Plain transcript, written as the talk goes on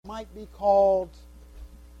might be called,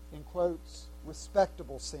 in quotes,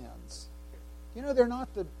 respectable sins. You know, they're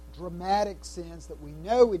not the dramatic sins that we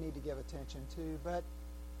know we need to give attention to, but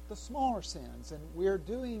the smaller sins. And we're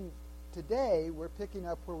picking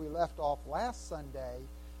up where we left off last Sunday,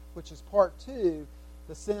 which is part 2,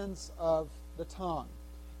 the sins of the tongue.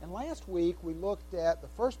 And last week we looked at the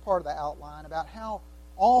first part of the outline about how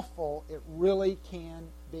awful it really can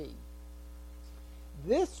be.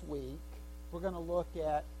 This week we're going to look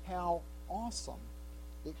at how awesome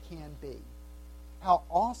it can be. How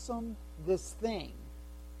awesome this thing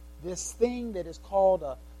that is called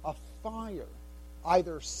a fire,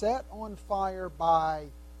 either set on fire by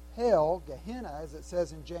hell, Gehenna, as it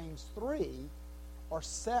says in James 3, or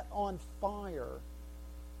set on fire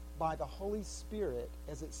by the Holy Spirit,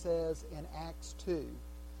 as it says in Acts 2,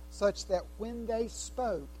 such that when they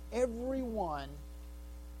spoke, everyone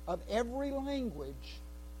of every language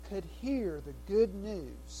could hear the good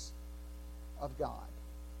news of God.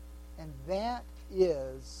 And that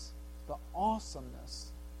is the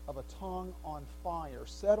awesomeness of a tongue on fire,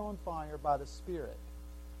 set on fire by the Spirit.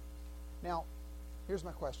 Now, here's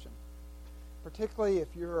my question. Particularly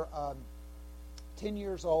if you're 10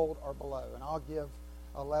 years old or below, and I'll give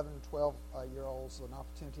 11 and 12-year-olds an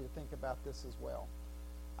opportunity to think about this as well.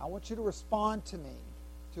 I want you to respond to me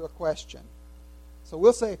to a question. So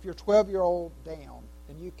we'll say if you're 12-year-old down,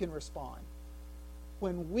 then you can respond.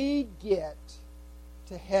 When we get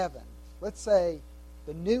to heaven, let's say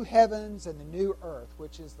the new heavens and the new earth,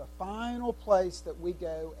 which is the final place that we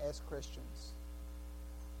go as Christians,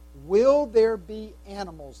 will there be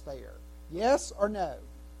animals there? Yes or no?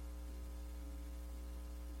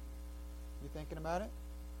 You thinking about it?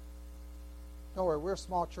 Don't worry, we're a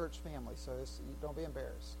small church family, so don't be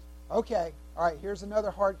embarrassed. Okay, all right, here's another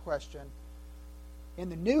hard question. In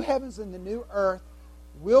the new heavens and the new earth,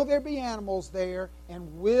 will there be animals there,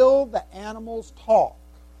 and will the animals talk?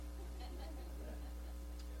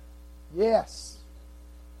 Yes.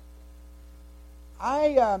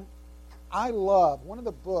 I love, one of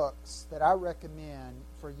the books that I recommend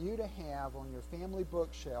for you to have on your family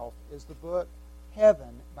bookshelf is the book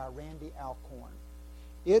Heaven by Randy Alcorn.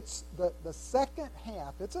 It's the second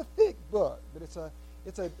half. It's a thick book, but it's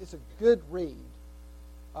a good read.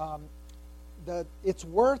 It's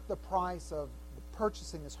worth the price of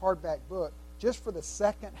purchasing this hardback book just for the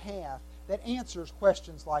second half that answers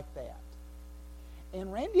questions like that.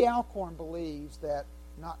 And Randy Alcorn believes that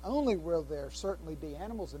not only will there certainly be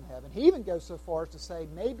animals in heaven, he even goes so far as to say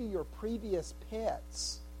maybe your previous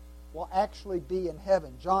pets will actually be in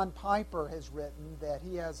heaven. John Piper has written that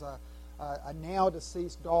he has a now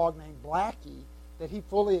deceased dog named Blackie that he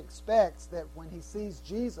fully expects that when he sees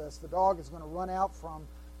Jesus, the dog is going to run out from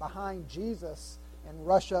behind Jesus and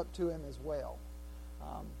rush up to him as well.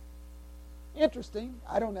 Interesting.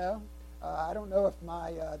 I don't know. I don't know if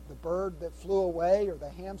the bird that flew away or the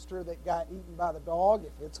hamster that got eaten by the dog,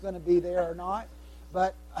 if it's going to be there or not.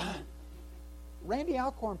 But Randy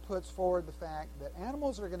Alcorn puts forward the fact that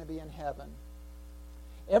animals are going to be in heaven.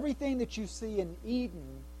 Everything that you see in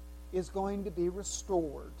Eden is going to be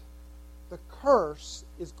restored. The curse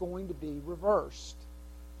is going to be reversed.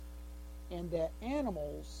 And that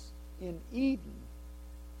animals in Eden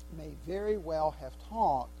may very well have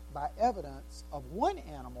talked by evidence of one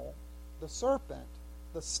animal, the serpent,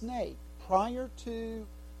 the snake, prior to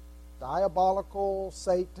diabolical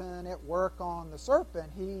Satan at work on the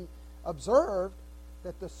serpent. He observed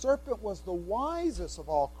that the serpent was the wisest of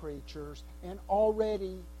all creatures and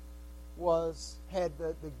already had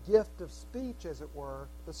the gift of speech, as it were,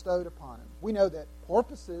 bestowed upon him. We know that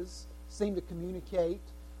porpoises seem to communicate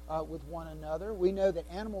with one another. We know that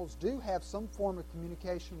animals do have some form of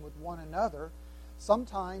communication with one another.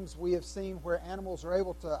 Sometimes we have seen where animals are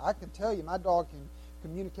able to, I can tell you, my dog can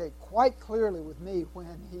communicate quite clearly with me when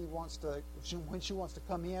she wants to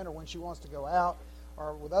come in or when she wants to go out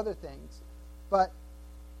or with other things. But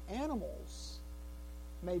animals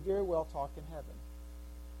may very well talk in heaven.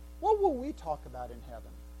 What will we talk about in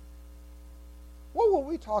heaven? What will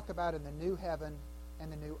we talk about in the new heaven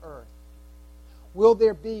and the new earth? Will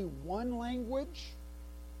there be one language?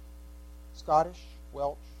 Scottish,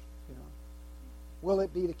 Welsh, Will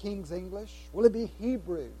it be the King's English? Will it be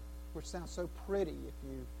Hebrew, which sounds so pretty if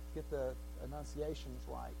you get the enunciations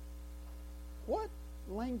right? What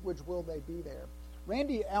language will they be there?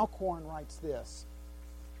 Randy Alcorn writes this.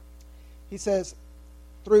 He says,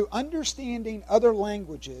 through understanding other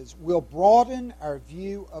languages will broaden our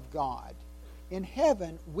view of God. In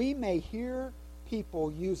heaven, we may hear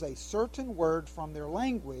people use a certain word from their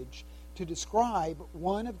language to describe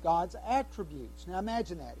one of God's attributes. Now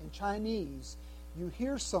imagine that. In Chinese, you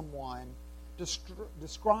hear someone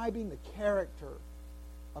describing the character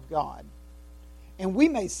of God. And we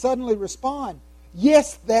may suddenly respond,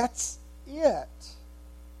 yes, that's it.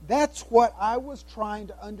 That's what I was trying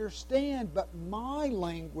to understand, but my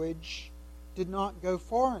language did not go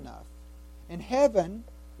far enough. In heaven,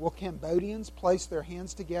 will Cambodians place their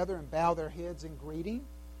hands together and bow their heads in greeting?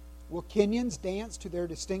 Will Kenyans dance to their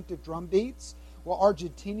distinctive drum beats? Will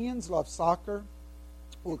Argentinians love soccer?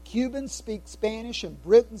 Will Cubans speak Spanish and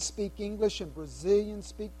Britons speak English and Brazilians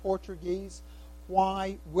speak Portuguese?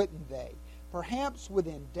 Why wouldn't they? Perhaps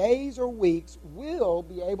within days or weeks we'll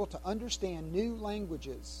be able to understand new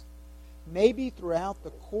languages. Maybe throughout the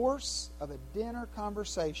course of a dinner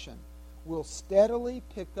conversation, we'll steadily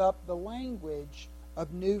pick up the language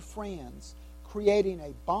of new friends, creating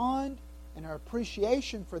a bond and an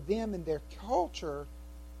appreciation for them and their culture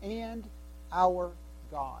and our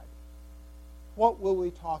God. What will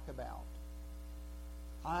we talk about?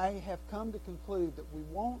 I have come to conclude that we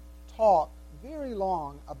won't talk very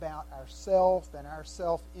long about ourself and our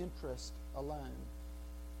self-interest alone,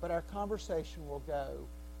 but our conversation will go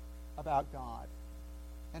about God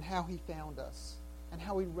and how He found us and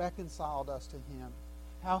how He reconciled us to Him,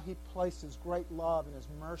 how He placed His great love and His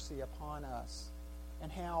mercy upon us,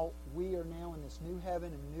 and how we are now in this new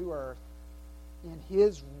heaven and new earth in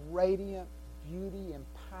His radiant beauty and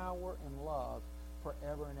power and love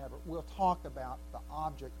forever and ever. We'll talk about the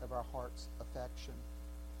object of our heart's affection.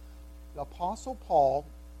 The Apostle Paul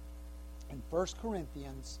in 2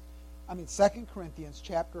 Corinthians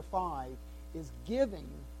chapter 5 is giving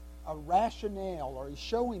a rationale, or he's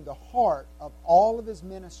showing the heart of all of his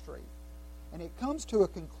ministry. And it comes to a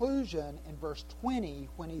conclusion in verse 20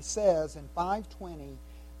 when he says in 5:20,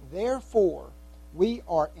 "Therefore we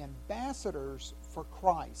are ambassadors for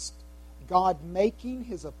Christ, God making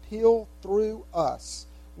His appeal through us.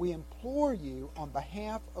 We implore you on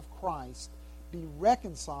behalf of Christ, be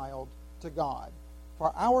reconciled to God.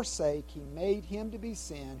 For our sake He made Him to be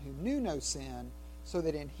sin who knew no sin, so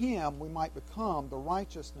that in Him we might become the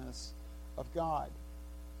righteousness of God."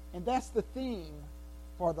 And that's the theme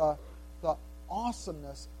for the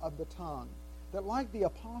awesomeness of the tongue. That like the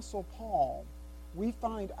Apostle Paul, we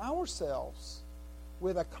find ourselves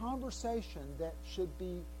with a conversation that should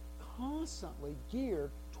be constantly geared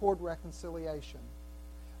toward reconciliation.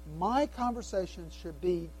 My conversation should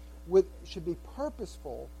be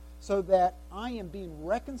purposeful, so that I am being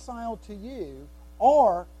reconciled to you,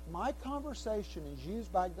 or my conversation is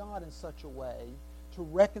used by God in such a way to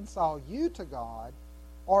reconcile you to God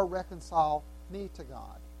or reconcile me to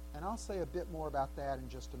God. And I'll say a bit more about that in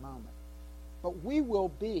just a moment. But we will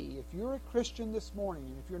be, if you're a Christian this morning,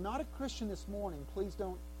 and if you're not a Christian this morning, please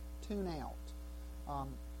don't tune out.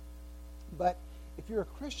 But if you're a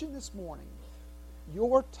Christian this morning,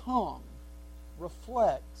 your tongue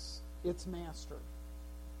reflects its master.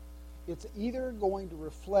 It's either going to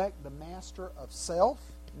reflect the master of self,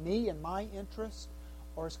 me and my interest,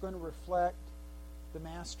 or it's going to reflect the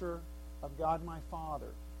master of God my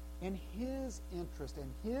Father and His interest.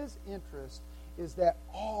 And His interest is that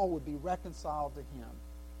all would be reconciled to Him.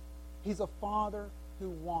 He's a Father who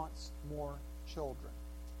wants more children.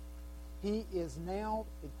 He is now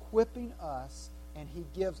equipping us, and He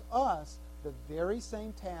gives us the very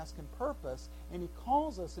same task and purpose, and He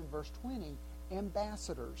calls us in verse 20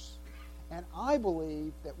 ambassadors. And I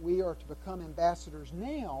believe that we are to become ambassadors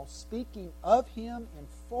now, speaking of Him and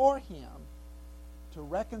for Him, to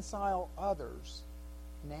reconcile others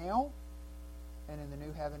now and in the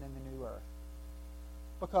new heaven and the new earth.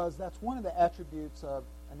 Because that's one of the attributes of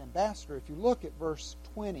an ambassador. If you look at verse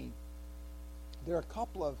 20, there are a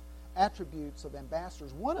couple of attributes of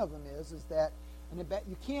ambassadors. One of them is that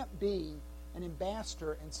you can't be an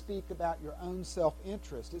ambassador and speak about your own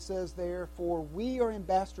self-interest. It says there, "For we are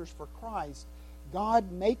ambassadors for Christ,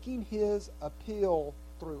 God making His appeal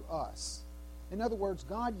through us." In other words,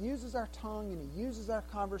 God uses our tongue and He uses our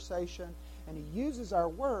conversation and He uses our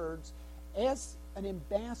words as an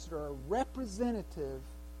ambassador, a representative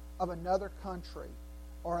of another country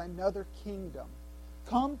or another kingdom.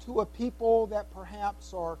 Come to a people that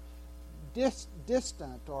perhaps are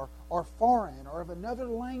distant or foreign, or of another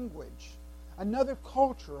language, another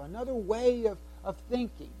culture, another way of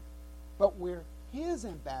thinking. But we're His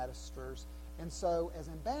ambassadors, and so as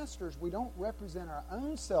ambassadors, we don't represent our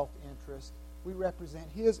own self-interest, we represent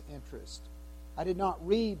His interest. I did not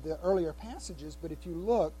read the earlier passages, but if you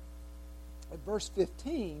look at verse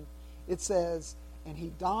 15, it says, "And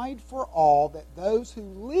He died for all, that those who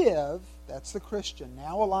live," that's the Christian,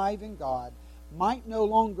 now alive in God, "might no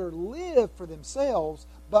longer live for themselves,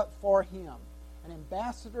 but for Him." An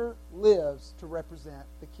ambassador lives to represent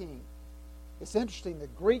the King. It's interesting, the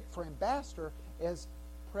Greek for ambassador is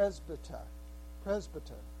presbyter.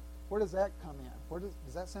 Presbyter. Where does that come in?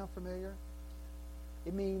 Does that sound familiar?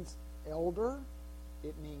 It means elder.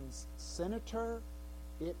 It means senator.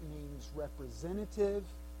 It means representative.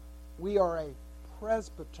 We are a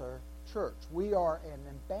presbyter church. We are an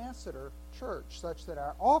ambassador church, such that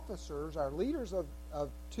our officers, our leaders of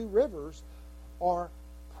Two Rivers, are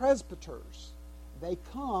presbyters. They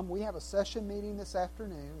come. We have a session meeting this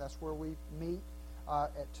afternoon. That's where we meet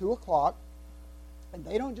at 2 o'clock. And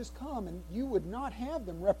they don't just come, and you would not have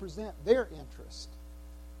them represent their interest.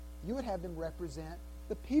 You would have them represent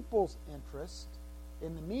the people's interest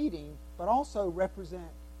in the meeting, but also represent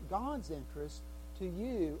God's interest to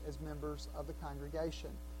you as members of the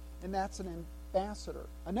congregation. And that's an ambassador.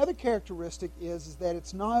 Another characteristic is that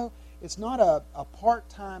it's not a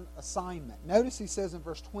part-time assignment. Notice he says in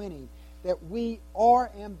verse 20 that we are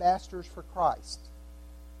ambassadors for Christ,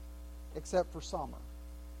 except for summer,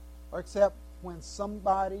 or except when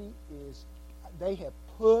somebody they have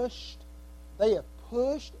pushed and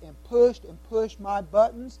pushed and pushed my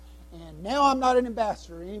buttons, and now I'm not an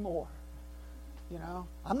ambassador anymore. You know,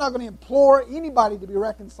 I'm not going to implore anybody to be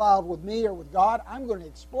reconciled with me or with God. I'm going to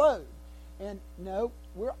explode. And no,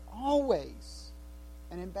 we're always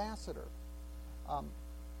an ambassador.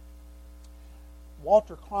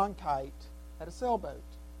 Walter Cronkite had a sailboat,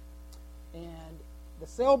 and the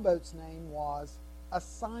sailboat's name was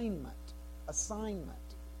Assignment.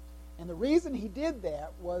 And the reason he did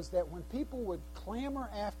that was that when people would clamor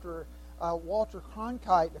after Walter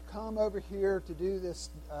Cronkite to come over here to do this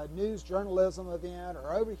news journalism event,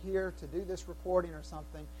 or over here to do this reporting or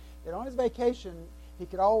something, that on his vacation he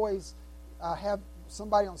could always have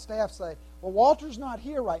somebody on staff say, well, Walter's not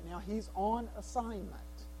here right now, he's on assignment.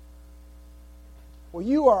 Well,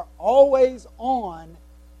 you are always on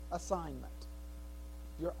assignment.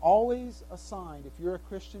 You're always assigned, if you're a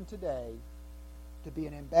Christian today, to be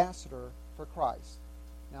an ambassador for Christ.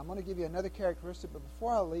 Now, I'm going to give you another characteristic, but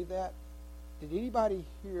before I leave that, did anybody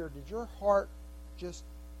here, did your heart just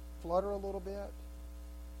flutter a little bit?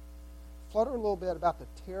 Flutter a little bit about the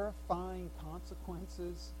terrifying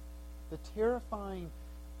consequences, the terrifying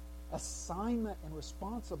assignment and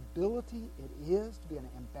responsibility it is to be an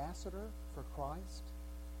ambassador for Christ?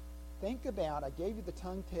 Think about, I gave you the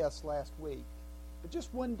tongue test last week, but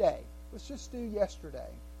just one day. Let's just do yesterday.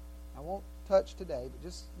 I won't touch today, but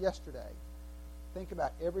just yesterday. Think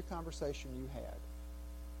about every conversation you had.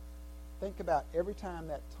 Think about every time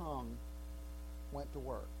that tongue went to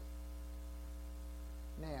work.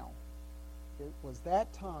 Now, it was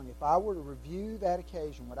that tongue, if I were to review that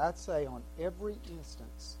occasion, what I'd say on every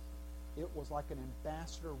instance, it was like an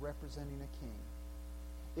ambassador representing a king.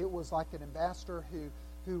 It was like an ambassador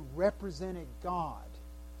who represented God.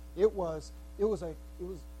 It was a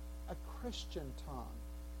Christian tongue.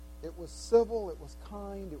 It was civil, it was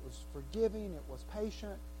kind, it was forgiving, it was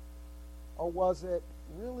patient. Or was it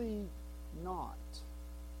really not?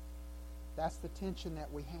 That's the tension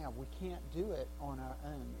that we have. We can't do it on our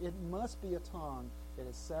own. It must be a tongue that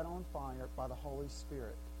is set on fire by the Holy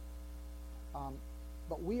Spirit.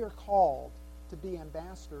 But we are called to be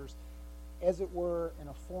ambassadors, as it were, in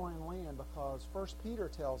a foreign land, because 1 Peter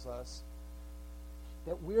tells us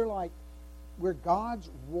that we're God's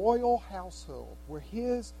royal household. We're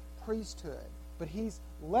His priesthood. But He's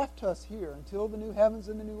left us here until the new heavens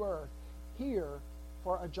and the new earth, here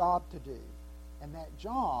for a job to do. And that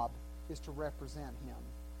job is to represent Him.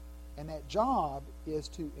 And that job is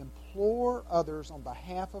to implore others on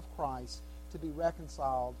behalf of Christ to be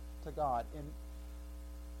reconciled to God.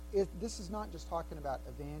 And this is not just talking about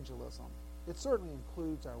evangelism. It certainly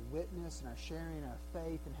includes our witness and our sharing our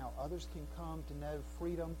faith and how others can come to know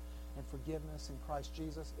freedom and forgiveness in Christ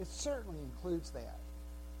Jesus. It certainly includes that.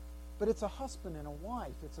 But it's a husband and a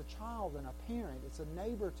wife. It's a child and a parent. It's a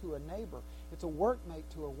neighbor to a neighbor. It's a workmate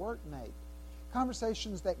to a workmate.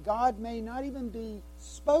 Conversations that God may not even be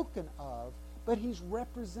spoken of, but He's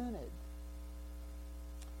represented.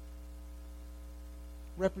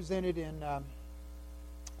 Represented in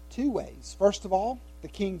two ways. First of all, the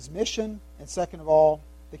king's mission, and second of all,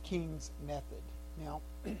 the king's method. Now,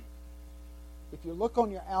 if you look on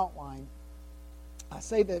your outline, I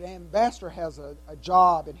say that an ambassador has a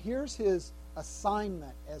job, and here's his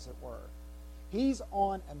assignment, as it were. He's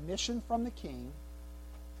on a mission from the king,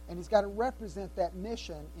 and he's got to represent that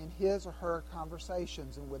mission in his or her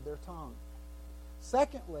conversations and with their tongue.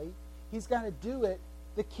 Secondly, he's got to do it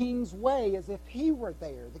the king's way, as if he were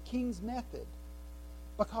there, the king's method.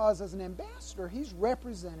 Because as an ambassador, he's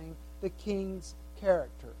representing the king's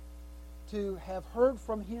character. To have heard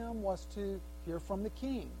from him was to hear from the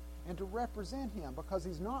king. and to represent Him, because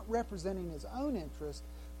He's not representing His own interest,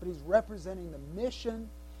 but He's representing the mission,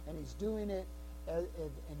 and He's doing it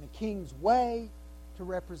in the King's way to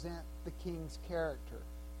represent the King's character.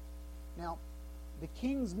 Now, the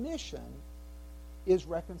King's mission is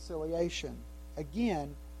reconciliation.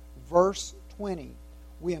 Again, verse 20.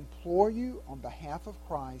 We implore you on behalf of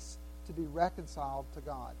Christ to be reconciled to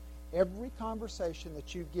God. Every conversation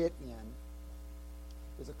that you get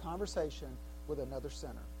in is a conversation with another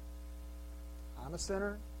sinner. I'm a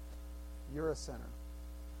sinner. You're a sinner.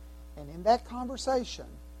 And in that conversation,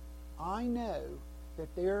 I know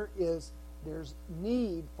that there's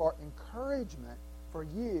need for encouragement for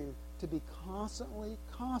you to be constantly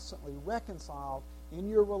reconciled in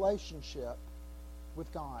your relationship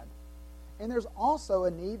with God. And there's also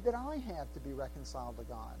a need that I have to be reconciled to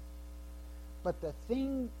God. But the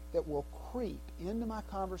thing that will creep into my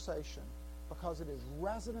conversation, because it is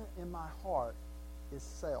resident in my heart, is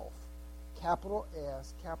self. Capital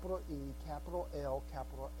S, capital E, capital L,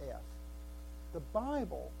 capital F. The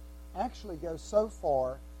Bible actually goes so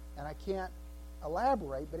far, and I can't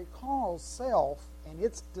elaborate, but it calls self and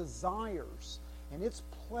its desires and its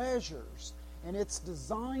pleasures and its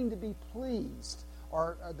designed to be pleased,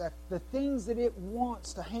 or the things that it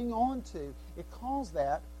wants to hang on to, it calls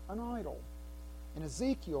that an idol. In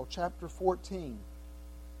Ezekiel chapter 14,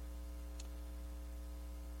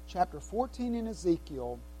 in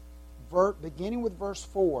Ezekiel, beginning with verse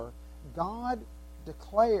 4, God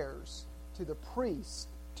declares to the priests,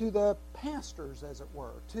 to the pastors, as it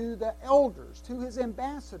were, to the elders, to His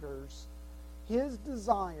ambassadors, His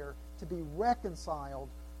desire to be reconciled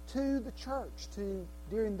to the church, to,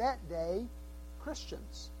 during that day,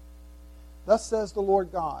 Christians. Thus says the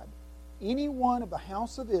Lord God, any one of the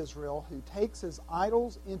house of Israel who takes his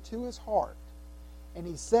idols into his heart, and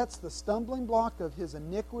he sets the stumbling block of his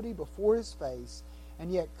iniquity before his face,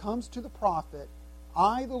 and yet comes to the prophet,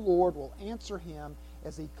 I, the Lord, will answer him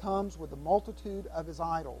as he comes with the multitude of his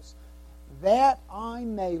idols, that I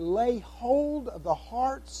may lay hold of the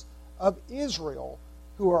hearts of Israel,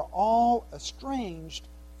 who are all estranged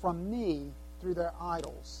from me through their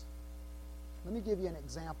idols. Let me give you an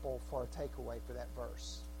example for a takeaway for that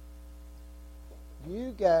verse.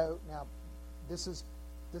 You go, now this has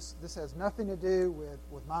nothing to do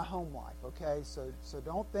with my home life, okay? So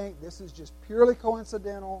don't think this is just purely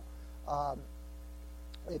coincidental.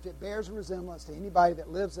 If it bears a resemblance to anybody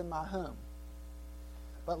that lives in my home.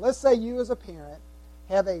 But let's say you as a parent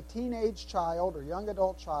have a teenage child or young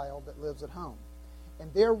adult child that lives at home,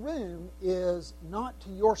 and their room is not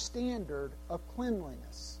to your standard of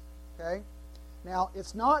cleanliness, okay? Now,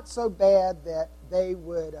 it's not so bad that they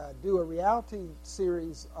would do a reality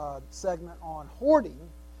series segment on hoarding,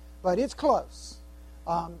 but it's close.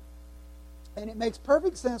 And it makes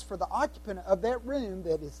perfect sense for the occupant of that room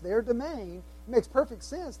that it's their domain. It makes perfect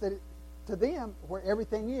sense that to them where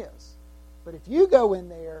everything is. But if you go in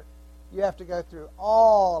there, you have to go through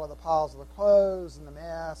all of the piles of the clothes and the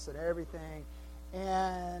mess and everything.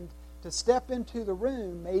 And to step into the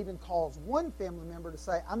room may even cause one family member to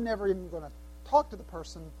say, I'm never even going to talk to the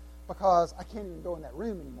person because I can't even go in that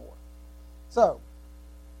room anymore. So,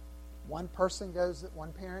 one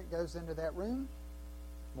parent goes into that room,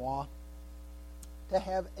 moi, to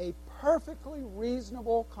have a perfectly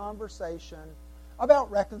reasonable conversation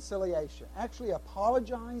about reconciliation, actually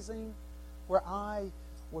apologizing where I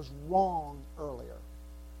was wrong earlier.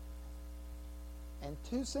 And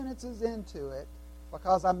 2 sentences into it,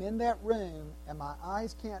 because I'm in that room and my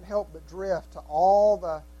eyes can't help but drift to all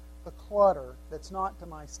the clutter that's not to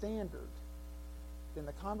my standard, then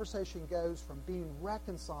the conversation goes from being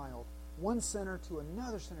reconciled, one sinner to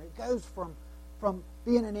another sinner. It goes from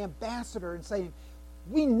being an ambassador and saying,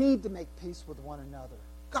 we need to make peace with one another.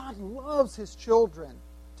 God loves His children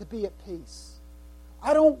to be at peace.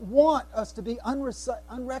 I don't want us to be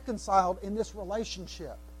unreconciled in this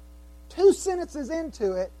relationship. 2 sentences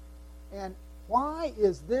into it, and why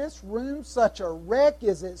is this room such a wreck?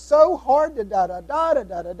 Is it so hard to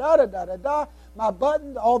da-da-da-da-da-da-da-da-da-da? My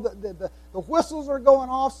button, all the whistles are going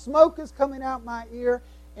off, smoke is coming out my ear,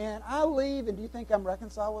 and I leave, and do you think I'm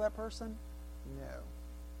reconciled with that person? No.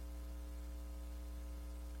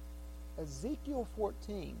 Ezekiel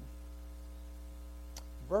 14,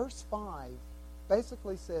 verse 5,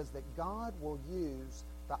 basically says that God will use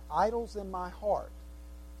the idols in my heart.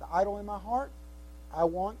 The idol in my heart, I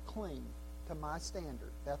want clean to my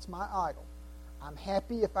standard. That's my idol. I'm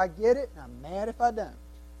happy if I get it, and I'm mad if I don't.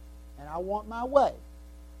 And I want my way.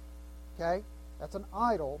 Okay? That's an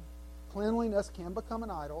idol. Cleanliness can become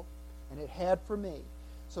an idol, and it had for me.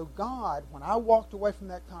 So God, when I walked away from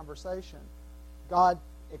that conversation, God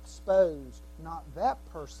exposed not that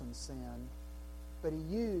person's sin, but he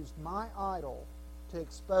used my idol to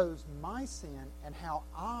expose my sin and how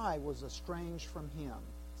I was estranged from him.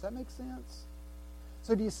 Does that make sense?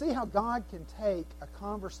 So do you see how God can take a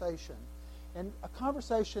conversation, and a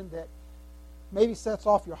conversation that maybe sets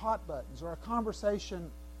off your hot buttons, or a conversation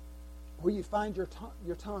where you find your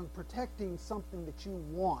tongue protecting something that you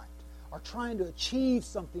want, or trying to achieve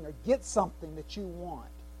something or get something that you want,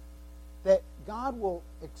 that God will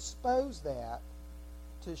expose that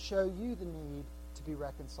to show you the need to be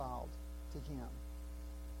reconciled to him.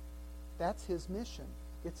 That's his mission.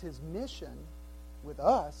 It's his mission with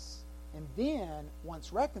us, and then,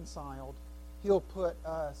 once reconciled, he'll put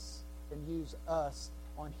us and use us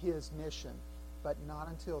on his mission, but not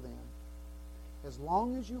until then. As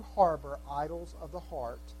long as you harbor idols of the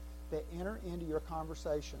heart that enter into your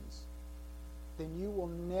conversations, then you will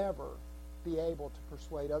never be able to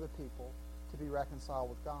persuade other people to be reconciled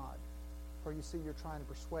with God. For you see, you're trying to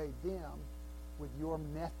persuade them with your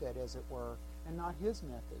method, as it were, and not his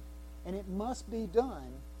method. And it must be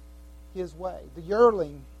done his way. The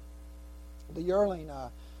yearling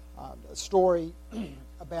story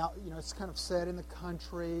about, it's kind of set in the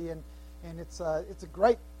country, and it's a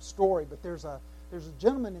great story. But there's a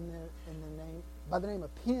gentleman by the name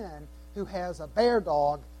of Penn who has a bear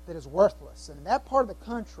dog that is worthless. And in that part of the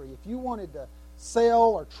country, if you wanted to sell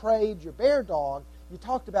or trade your bear dog, you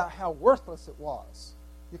talked about how worthless it was.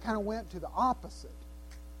 You kind of went to the opposite.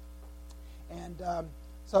 And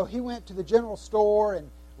so he went to the general store, and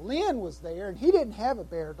Lynn was there, and he didn't have a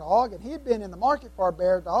bear dog, and he had been in the market for a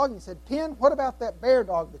bear dog, and he said, "Penn, what about that bear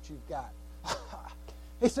dog that you've got?"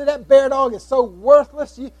 He said, "That bear dog is so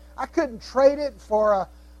worthless, I couldn't trade it for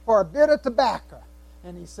a bit of tobacco."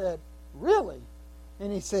 And he said, "Really?"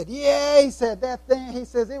 And he said, "Yeah." He said, "That thing," he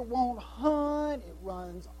says, "it won't hunt, it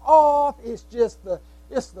runs off, it's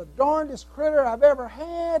the darndest critter I've ever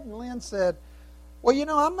had." And Lynn said, "Well,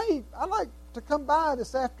 I'd like to come by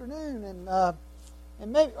this afternoon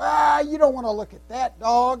and maybe, you don't want to look at that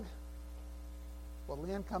dog." Well,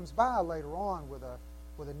 Lynn comes by later on with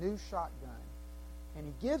a new shotgun, and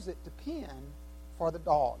he gives it to Penn for the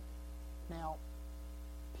dog. Now,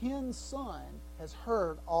 Penn's son has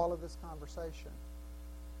heard all of this conversation.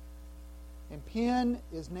 And Penn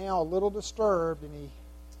is now a little disturbed, and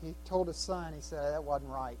he told his son, he said, "That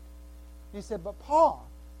wasn't right." And he said, "But Pa,"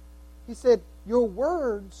 he said, "your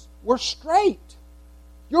words were straight.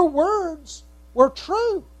 Your words were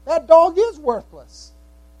true. That dog is worthless."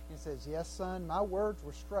 He says, "Yes, son, my words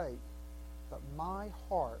were straight, but my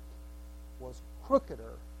heart was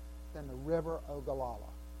crookeder than the river Ogallala."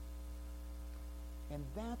 And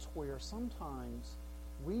that's where sometimes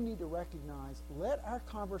we need to recognize, let our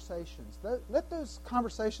conversations, let those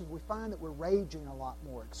conversations we find that we're raging a lot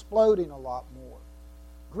more, exploding a lot more,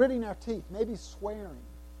 gritting our teeth, maybe swearing,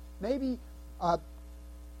 maybe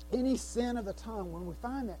any sin of the tongue, when we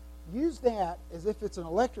find that, use that as if it's an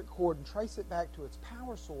electric cord and trace it back to its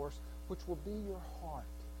power source, which will be your heart.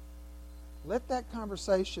 Let that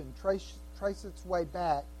conversation trace its way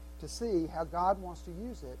back to see how God wants to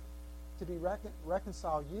use it to be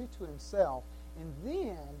reconcile you to himself, and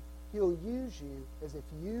then he'll use you as if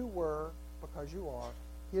you were, because you are,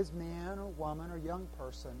 his man or woman or young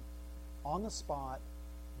person on the spot,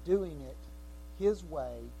 doing it his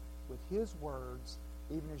way with his words,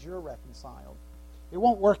 even as you're reconciled. It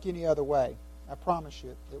won't work any other way. I promise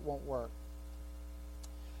you, it won't work.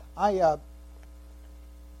 I've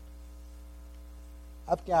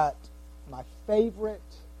got my favorite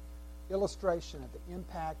illustration of the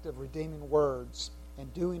impact of redeeming words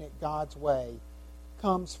and doing it God's way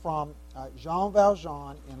comes from Jean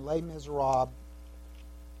Valjean in Les Miserables.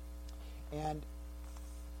 And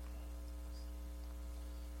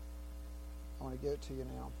I want to give it to you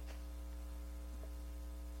now.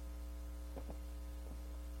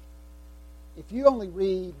 If you only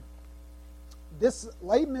read this,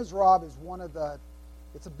 Les Miserables is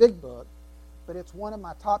it's a big book, but it's one of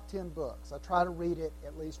my top 10 books. I try to read it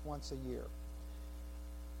at least once a year.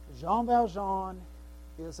 Jean Valjean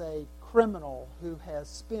is a criminal who has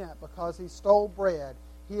spent, because he stole bread,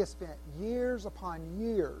 he has spent years upon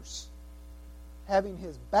years having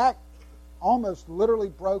his back almost literally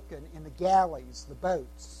broken in the galleys, the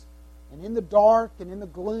boats. And in the dark and in the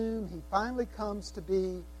gloom, he finally comes to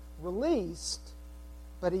be released,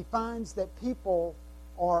 but he finds that people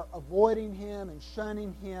are avoiding him and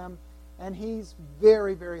shunning him, and he's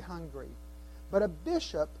very, very hungry. But a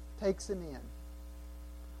bishop takes him in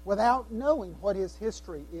without knowing what his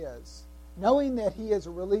history is, knowing that he is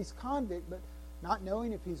a released convict, but not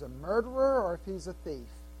knowing if he's a murderer or if he's a thief.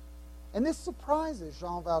 And this surprises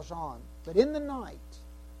Jean Valjean. But in the night,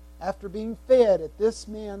 after being fed at this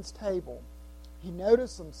man's table, he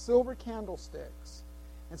noticed some silver candlesticks.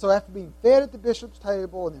 And so after being fed at the bishop's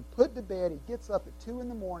table and then put to bed, he gets up at 2 in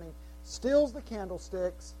the morning, steals the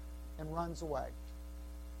candlesticks, and runs away.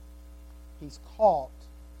 He's caught,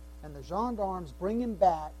 and the gendarmes bring him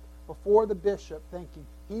back before the bishop, thinking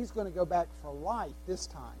he's going to go back for life this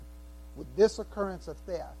time with this occurrence of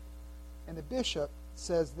theft. And the bishop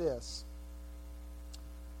says this,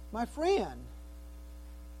 "My friend,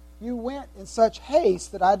 you went in such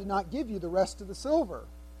haste that I did not give you the rest of the silver.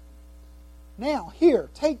 Now, here,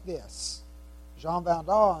 take this." Jean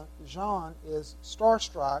is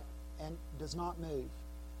starstruck and does not move.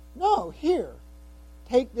 "No, here,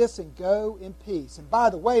 take this and go in peace. And by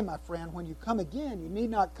the way, my friend, when you come again, you need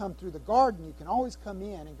not come through the garden. You can always come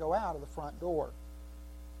in and go out of the front door.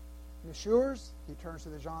 Messieurs," he turns to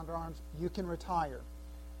the gendarmes, "you can retire."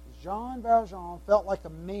 Jean Valjean felt like a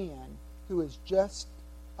man who is just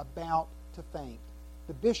about to faint.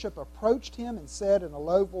 The bishop approached him and said in a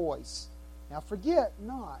low voice, "Now forget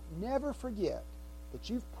not, never forget, that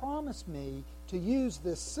you've promised me to use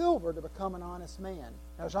this silver to become an honest man."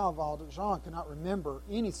 Now Jean Valjean could not remember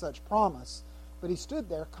any such promise, but he stood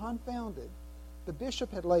there confounded. The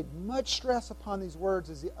bishop had laid much stress upon these words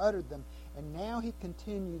as he uttered them, and now he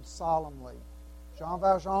continued solemnly, "Jean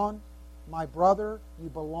Valjean, my brother, you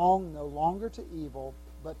belong no longer to evil,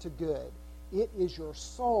 but to good. It is your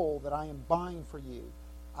soul that I am buying for you.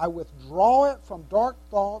 I withdraw it from dark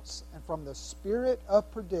thoughts and from the spirit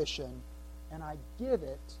of perdition, and I give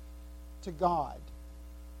it to God."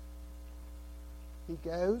 He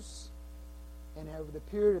goes, and over the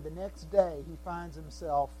period of the next day, he finds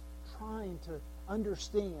himself trying to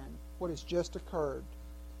understand what has just occurred.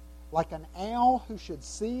 Like an owl who should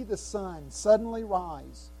see the sun suddenly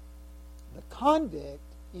rise, the convict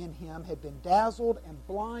in him had been dazzled and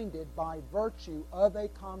blinded by virtue of a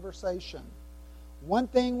conversation. One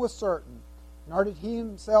thing was certain, nor did he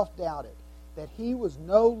himself doubt it, that he was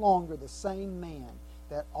no longer the same man,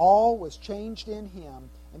 that all was changed in him,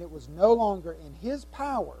 and it was no longer in his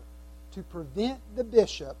power to prevent the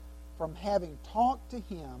bishop from having talked to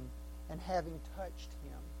him and having touched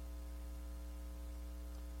him.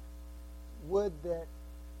 Would that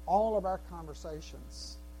all of our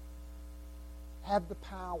conversations have the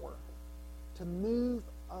power to move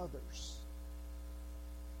others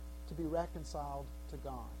to be reconciled to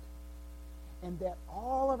God. And that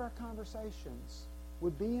all of our conversations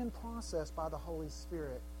would be in process by the Holy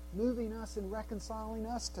Spirit, moving us and reconciling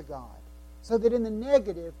us to God. So that in the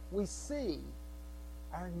negative, we see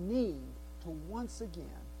our need to once again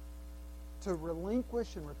to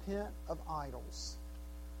relinquish and repent of idols.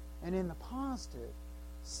 And in the positive,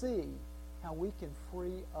 see how we can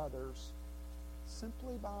free others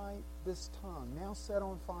simply by this tongue, now set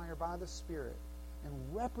on fire by the Spirit,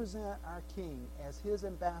 and represent our King as His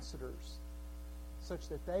ambassadors, such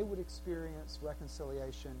that they would experience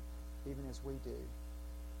reconciliation even as we do.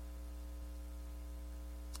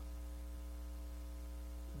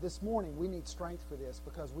 This morning, we need strength for this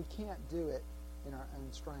because we can't do it in our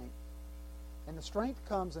own strength. And the strength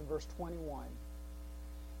comes in verse 21.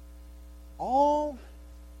 All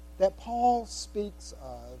that Paul speaks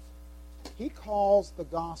of, he calls the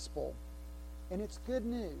gospel. And it's good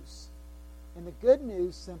news. And the good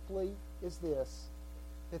news simply is this,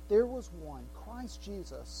 that there was one, Christ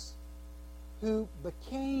Jesus, who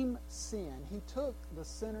became sin. He took the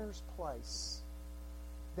sinner's place,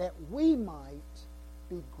 that we might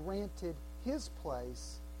be granted His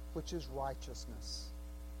place, which is righteousness.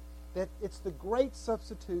 That it's the great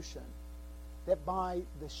substitution, that by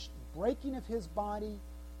the breaking of His body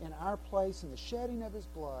in our place and the shedding of His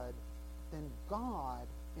blood, then God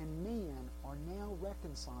and man are now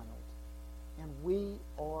reconciled, and we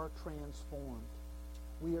are transformed.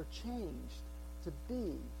 We are changed to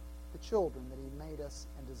be the children that He made us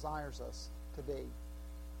and desires us to be.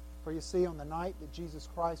 For you see, on the night that Jesus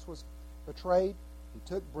Christ was betrayed, He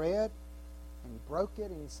took bread and He broke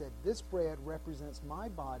it, and He said, "This bread represents my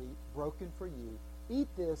body broken for you. Eat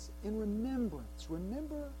this in remembrance."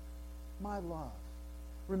 Remember my love.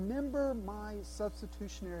 Remember my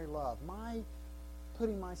substitutionary love, my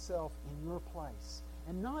putting myself in your place,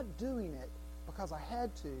 and not doing it because I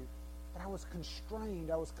had to, but I was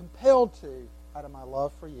constrained, I was compelled to, out of my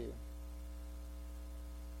love for you.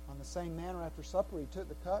 On the same manner, after supper, He took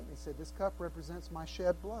the cup and He said, "This cup represents my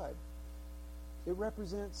shed blood." It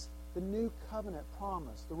represents the new covenant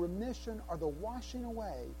promise, the remission or the washing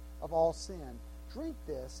away of all sin. Drink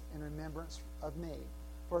this in remembrance of me.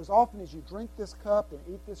 For as often as you drink this cup and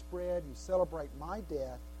eat this bread, you celebrate my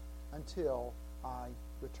death until I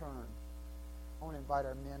return. I want to invite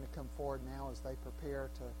our men to come forward now as they prepare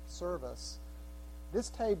to serve us. This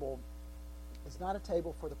table is not a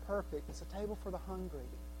table for the perfect. It's a table for the hungry.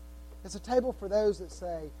 It's a table for those that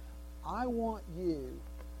say, I want you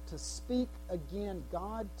to speak again,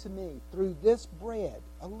 God, to me through this bread,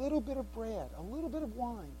 a little bit of bread, a little bit of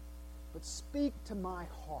wine, but speak to my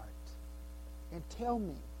heart and tell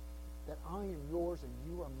me that I am yours and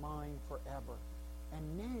you are mine forever.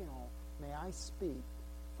 And now may I speak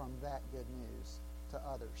from that good news to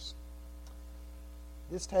others.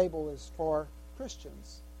 This table is for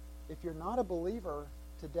Christians. If you're not a believer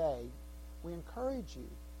today, we encourage you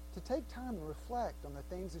to take time and reflect on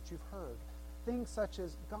the things that you've heard. Things such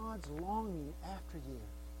as God's longing after you.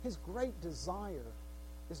 His great desire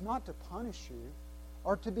is not to punish you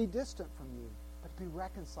or to be distant from you, but to be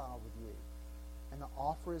reconciled with you. And the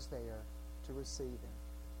offer is there to receive Him.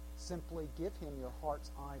 Simply give Him your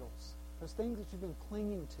heart's idols, those things that you've been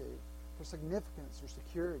clinging to for significance or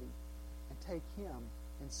security, and take Him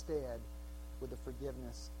instead with the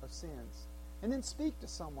forgiveness of sins. And then speak to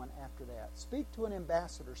someone after that. Speak to an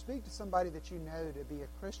ambassador. Speak to somebody that you know to be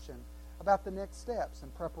a Christian about the next steps in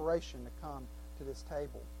preparation to come to this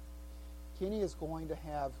table. Kenny is going to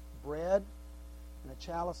have bread and a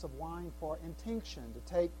chalice of wine for intinction,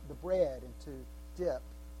 to take the bread and to dip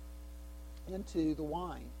into the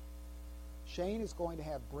wine. Shane is going to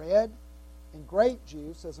have bread and grape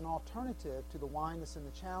juice as an alternative to the wine that's in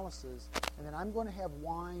the chalices. And then I'm going to have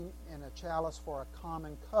wine in a chalice for a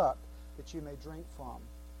common cup that you may drink from.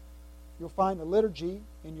 You'll find the liturgy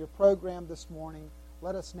in your program this morning.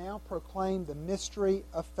 Let us now proclaim the mystery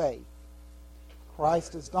of faith.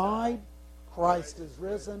 Christ has died, Christ is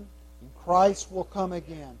risen, and Christ will come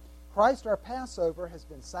again. Christ, our Passover, has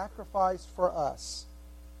been sacrificed for us.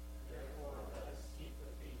 Therefore, let us keep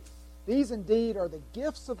the feast. These indeed are the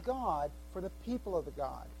gifts of God for the people of the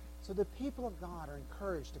God. So the people of God are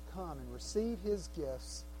encouraged to come and receive His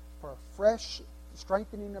gifts for a fresh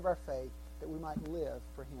strengthening of our faith that we might live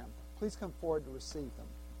for Him. Please come forward to receive them.